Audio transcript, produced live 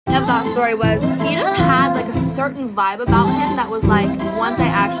that story was he just had like a certain vibe about him that was like, once I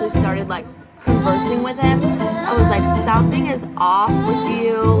actually started like conversing with him, I was like, something is off with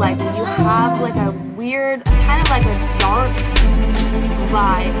you. Like, you have like a weird, kind of like a dark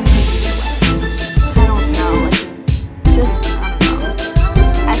vibe. I don't know, like, just, I don't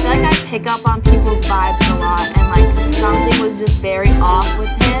know. I feel like I pick up on people's vibes a lot, and like something was just very off with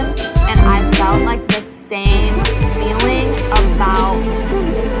him, and I felt like the same feeling about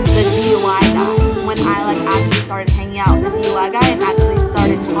the DUI guy when I like actually started hanging out with the DUI guy and actually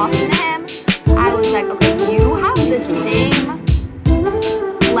started talking to him. I was like, okay, you have the same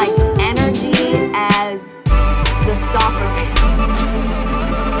like energy as the stalker man.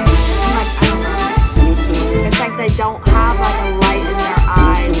 Like, I don't know. It's like they don't have like a light in their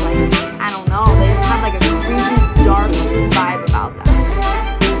eyes. Like, I don't know. They just have like a creepy, dark vibe about them.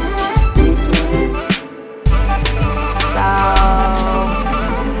 So,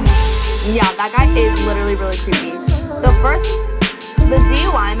 yeah, that guy is literally really creepy. The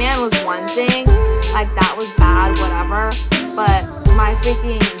DUI man was one thing, like that was bad, whatever, but my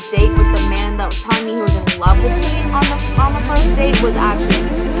freaking date with the man that was telling me he was in love with me on the first date was actually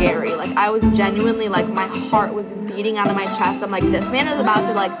scary. Like, I was genuinely, like, my heart was beating out of my chest. I'm like, this man is about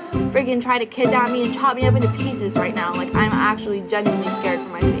to, like, freaking try to kidnap me and chop me up into pieces right now. Like, I'm actually genuinely scared for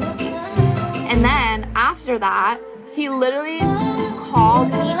my safety. And then, after that, he literally called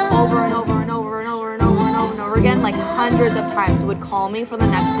me over and over and over and over and over and over and over again, like hundreds of times, would call me for the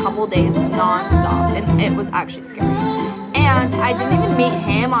next couple days non-stop, and it was actually scary. And I didn't even meet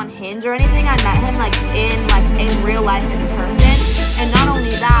him on Hinge or anything. I met him like in real life in person, and not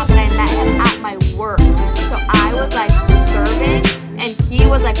only that, but I met him at my work. So I was like serving, and he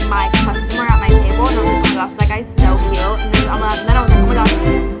was like my customer at my table, and I was like, oh my gosh, that guy's so cute. And then I was like, oh my gosh,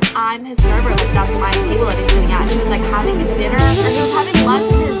 I'm his server, like that's my table that he's sitting at. He was like having dinner, or he was having lunch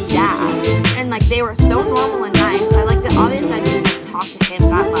with his dad, and like they were so normal and nice. I liked it. Obviously, I didn't like talk to him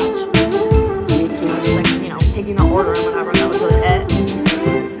that much. I was just like, you know, taking the order and whatever. That was really it.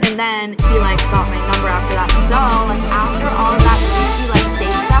 And then he like got my number after that. So like after all of that creepy like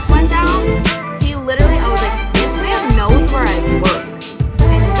fake stuff went down, he literally, I was like, this man knows where I work,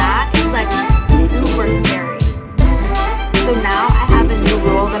 and that is like super scary. So now I have a new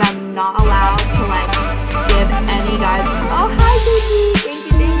rule that I'm not allowed to like give any guys. Oh, hi, baby.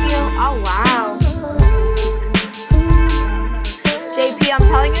 Thank you. Oh, wow. JP, I'm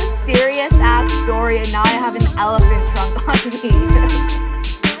telling a serious ass story, and now I have an elephant trunk on me.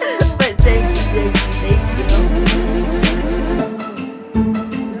 But thank you.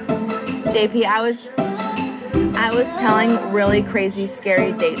 JP, I was telling really crazy,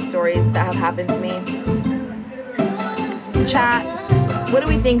 scary date stories that have happened to me. Chat, what do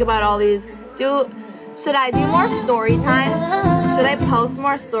we think about all these? Should I do more story times? Should I post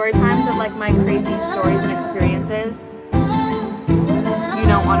more story times of like my crazy stories and experiences? You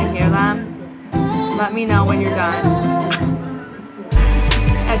don't want to hear them? Let me know when you're done.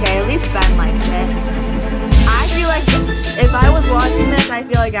 Okay, at least Ben likes it. I feel like if I was watching this, I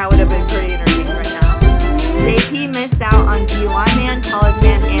feel like I would have been pretty entertained right now. JP missed out on DUI man, college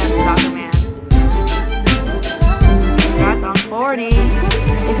man, and stalker man. Congrats on 40.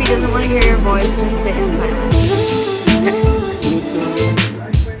 If he doesn't want to hear your voice, just sit in silence.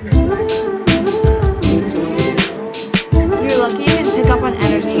 You're lucky you can pick up on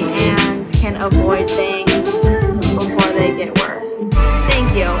energy and can avoid things before they get worse.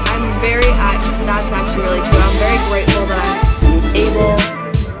 Thank you. That's actually really true. I'm very grateful that I'm able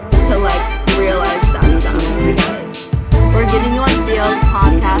to like realize that stuff, because we're getting you on Theo's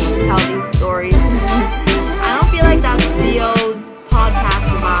podcast to tell these stories. I don't feel like that's Theo's podcast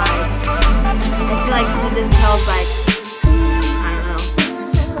vibe. I feel like he just tells like, I don't know.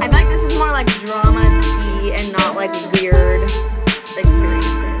 I feel like this is more like drama tea and not like weird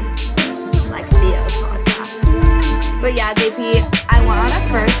experiences like Theo's podcast. But yeah, JP, I went on a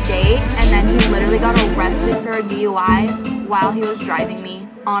first date, and then he literally got arrested for a DUI while he was driving me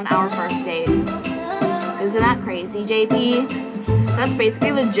on our first date. Isn't that crazy, JP? That's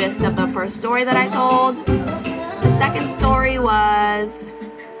basically the gist of the first story that I told. The second story was,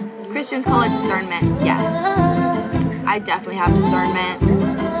 Christians call it discernment. Yes, I definitely have discernment.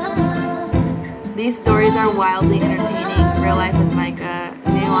 These stories are wildly entertaining. Real life with Micah,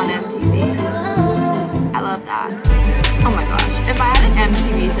 new on MTV. I love that. Oh my gosh, if I had an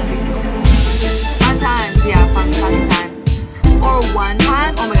MTV show, it'd be so cool. Fun times, yeah, fun times. Or one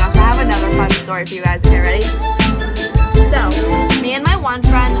time, oh my gosh, I have another fun story for you guys. Okay, ready? So, me and my one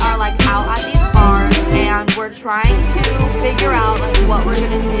friend are like out at these bars, and we're trying to figure out like what we're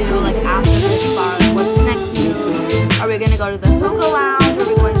gonna do like after this bar. Like, what's the next move? Are we gonna go to the hookah lounge? Are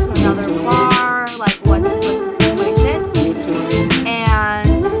we going to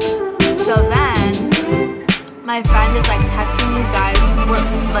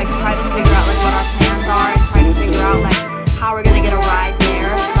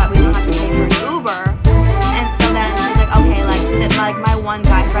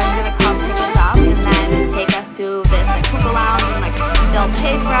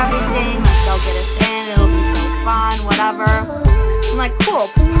pay for everything, like they'll get us in, it'll be so fun, whatever. I'm like, cool,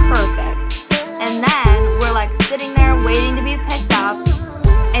 perfect. And then we're like sitting there waiting to be picked up,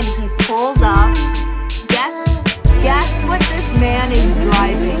 and he pulls up. Guess what this man is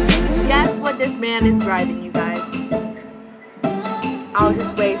driving? Guess what this man is driving, you guys? I'll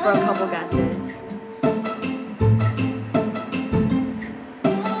just wait for a couple guesses.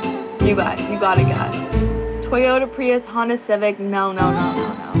 You guys, you gotta guess. Toyota Prius, Honda Civic, no. A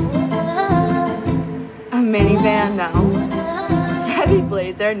minivan, no. Chevy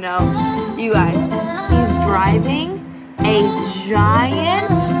Blazer, no. You guys, he's driving a giant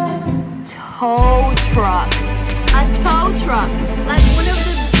tow truck. A tow truck. Like one of the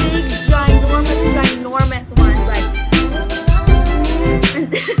big, ginormous ones. Like,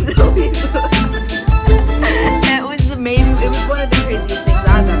 it was one of the craziest things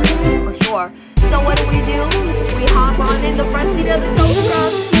I've ever seen, for sure. So what do? We hop on in the front seat of the tow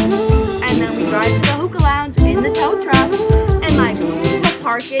truck, and then we drive to the hookah lounge in the tow truck, and like, to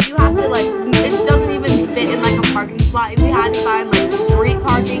park it, you have to like, it doesn't even fit in like a parking spot. If you had to find like street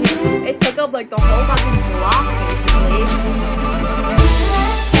parking, it took up like the whole fucking block, basically.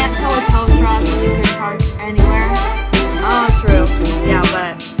 Can't tow a tow truck, you can park anywhere. Oh, true. Yeah,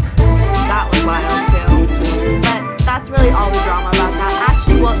 but that was wild too. But that's really all the drama about that.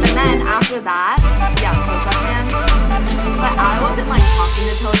 Actually, well, and then after that, yeah, tow truck man. But I wasn't like talking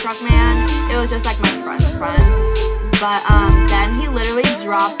to tow truck man. It was just like my friend's friend. But then he literally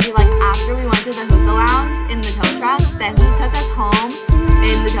dropped me, like after we went to the hookah lounge in the tow truck, then he took us home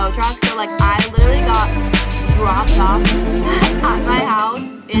in the tow truck. So like I literally got dropped off at my house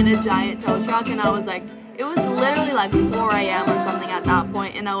in a giant tow truck, and I was like, it was literally like 4 a.m. or something at that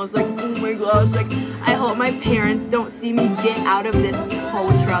point, and I was like, oh my gosh, like, I hope my parents don't see me get out of this tow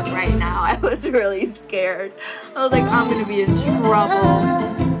truck right now. I was really scared. I was like, I'm gonna be in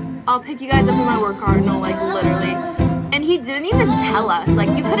trouble. I'll pick you guys up in my work car. No, like, literally. And he didn't even tell us. Like,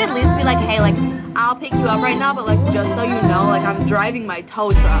 you could at least be like, hey, like, I'll pick you up right now, but like, just so you know, like, I'm driving my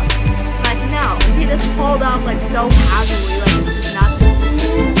tow truck. Like, no. He just pulled up, like, so casually, like, it's just nothing.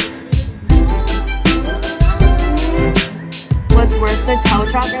 What's worse, the tow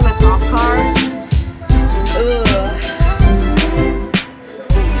truck or the cop car? Ugh.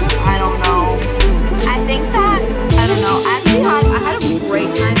 I don't know. I think that, I don't know. Actually, I had a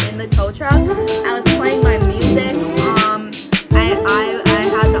great time in the tow truck. I was playing my music. I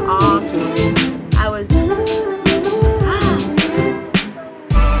had the off. I was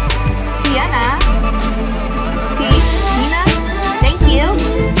Tina, thank you.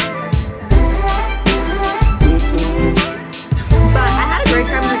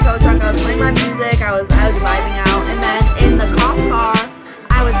 I was playing my music, I was vibing out, and then in the cop car,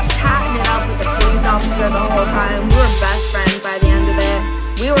 I was chatting it up with the police officer the whole time. We were best friends by the end of it.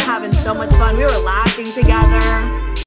 We were having so much fun. We were laughing together.